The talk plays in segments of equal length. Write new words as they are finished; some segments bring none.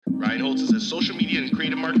Ryan Holtz is a social media and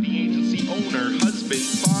creative marketing agency owner, husband,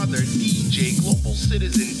 father, DJ, global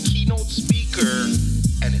citizen, keynote speaker,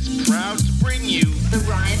 and is proud to bring you the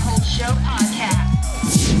Ryan Holtz Show podcast.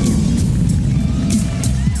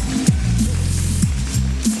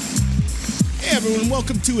 Hey everyone,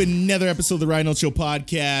 welcome to another episode of the Ryan Holtz Show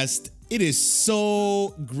podcast. It is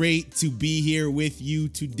so great to be here with you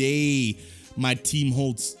today, my Team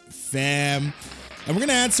Holtz fam. And we're going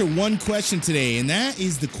to answer one question today, and that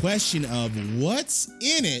is the question of what's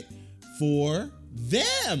in it for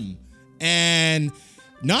them? And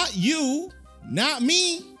not you, not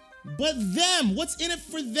me, but them. What's in it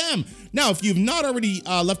for them? Now, if you've not already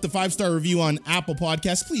left a 5-star review on Apple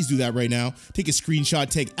Podcasts, please do that right now. Take a screenshot,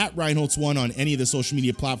 tag at Ryan Holtz 1 on any of the social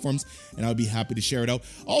media platforms, and I'll be happy to share it out.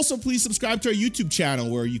 Also, please subscribe to our YouTube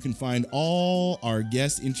channel where you can find all our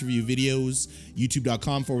guest interview videos,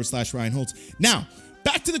 youtube.com/Ryan Holtz. Now,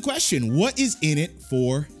 back to the question, what is in it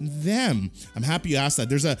for them? I'm happy you asked that.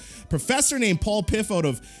 There's a professor named Paul Piff out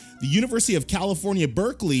of the University of California,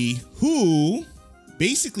 Berkeley, who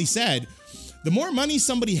basically said, the more money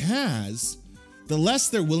somebody has, the less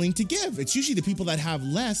they're willing to give. It's usually the people that have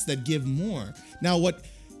less that give more. Now, what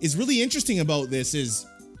is really interesting about this is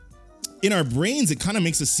in our brains, it kind of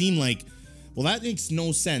makes us seem like, well, that makes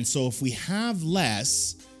no sense. So if we have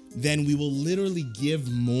less, then we will literally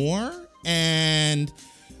give more. And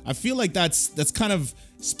I feel like that's kind of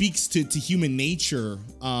speaks to human nature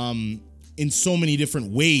in so many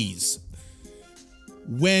different ways.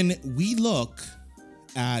 When we look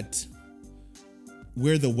at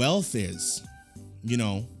where the wealth is, you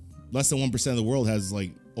know, less than 1% of the world has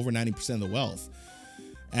like over 90% of the wealth.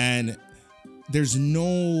 And there's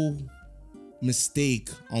no mistake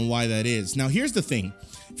on why that is. Now, here's the thing.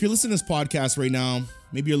 If you're listening to this podcast right now,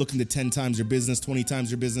 maybe you're looking to 10 times your business, 20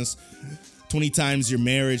 times your business, 20 times your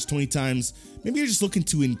marriage, 20 times, maybe you're just looking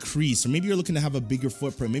to increase, or maybe you're looking to have a bigger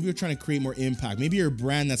footprint. Maybe you're trying to create more impact. Maybe you're a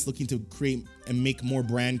brand that's looking to create and make more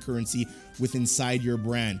brand currency with inside your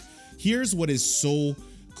brand. Here's what is so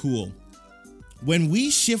cool. When we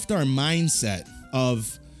shift our mindset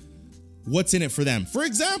of what's in it for them. For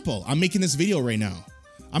example, I'm making this video right now.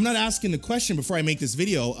 I'm not asking the question before I make this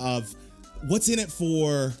video of what's in it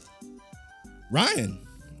for Ryan.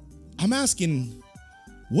 I'm asking,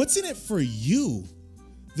 what's in it for you?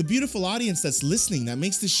 The beautiful audience that's listening, that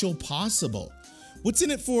makes this show possible. What's in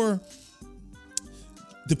it for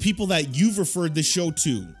the people that you've referred this show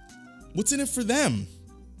to? What's in it for them?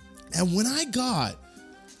 And when I got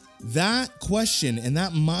that question and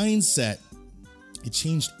that mindset, it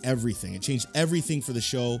changed everything. It changed everything for the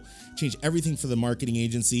show. It changed everything for the marketing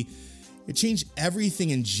agency. It changed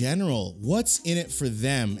everything in general. What's in it for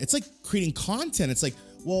them? It's like creating content. It's like,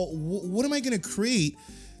 well, what am I going to create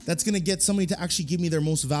that's going to get somebody to actually give me their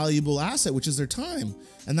most valuable asset, which is their time?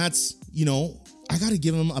 And that's, you know, I got to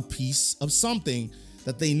give them a piece of something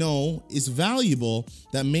that they know is valuable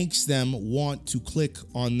that makes them want to click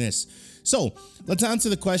on this. So let's answer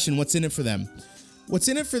the question, what's in it for them? What's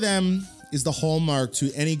in it for them is the hallmark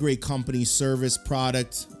to any great company, service,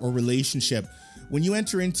 product, or relationship. When you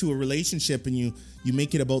enter into a relationship and you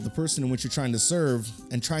make it about the person in which you're trying to serve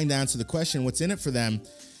and trying to answer the question, what's in it for them?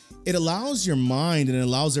 It allows your mind and it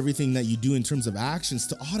allows everything that you do in terms of actions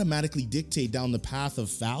to automatically dictate down the path of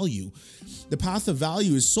value. The path of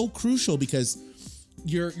value is so crucial because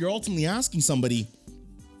you're ultimately asking somebody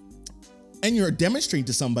and you're demonstrating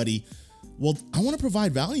to somebody, well, I want to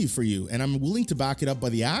provide value for you and I'm willing to back it up by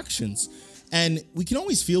the actions. And we can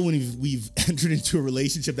always feel when we've entered into a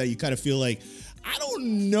relationship that you kind of feel like, I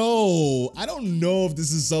don't know if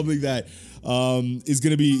this is something that is going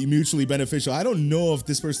to be mutually beneficial. I don't know if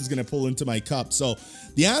this person's going to pull into my cup. So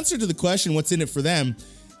the answer to the question, what's in it for them,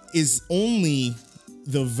 is only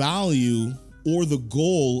the value or the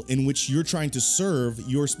goal in which you're trying to serve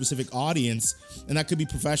your specific audience. And that could be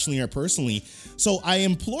professionally or personally. So I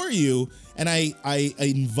implore you and I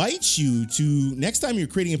invite you to, next time you're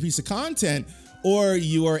creating a piece of content or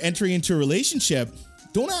you are entering into a relationship,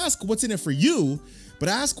 don't ask what's in it for you, but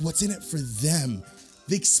ask what's in it for them.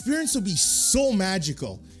 The experience will be so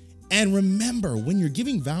magical. And remember, when you're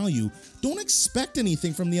giving value, don't expect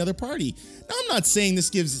anything from the other party. Now, I'm not saying this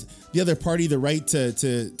gives the other party the right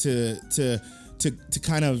to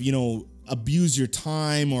kind of, you know, abuse your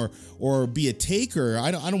time or be a taker.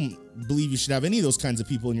 I don't believe you should have any of those kinds of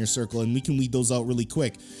people in your circle, and we can weed those out really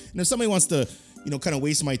quick. And if somebody wants to, you know, kind of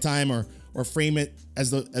waste my time or frame it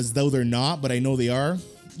as though they're not, but I know they are,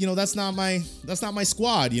 you know, that's not my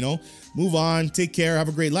squad, you know. Move on, take care, have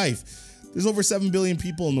a great life. There's over 7 billion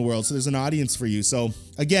people in the world, so there's an audience for you. So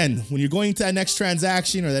again, when you're going to that next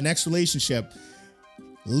transaction or that next relationship,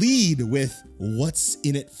 lead with what's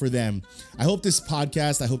in it for them. I hope this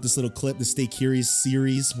podcast, I hope this little clip, the Stay Curious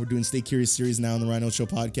series, we're doing Stay Curious series now on the Rhino Show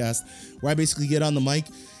podcast, where I basically get on the mic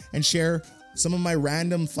and share some of my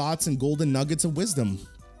random thoughts and golden nuggets of wisdom.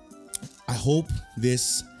 I hope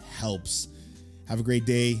this helps. Have a great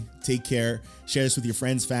day. Take care. Share this with your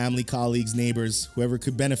friends, family, colleagues, neighbors, whoever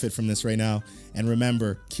could benefit from this right now. And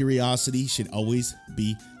remember, curiosity should always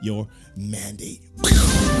be your mandate.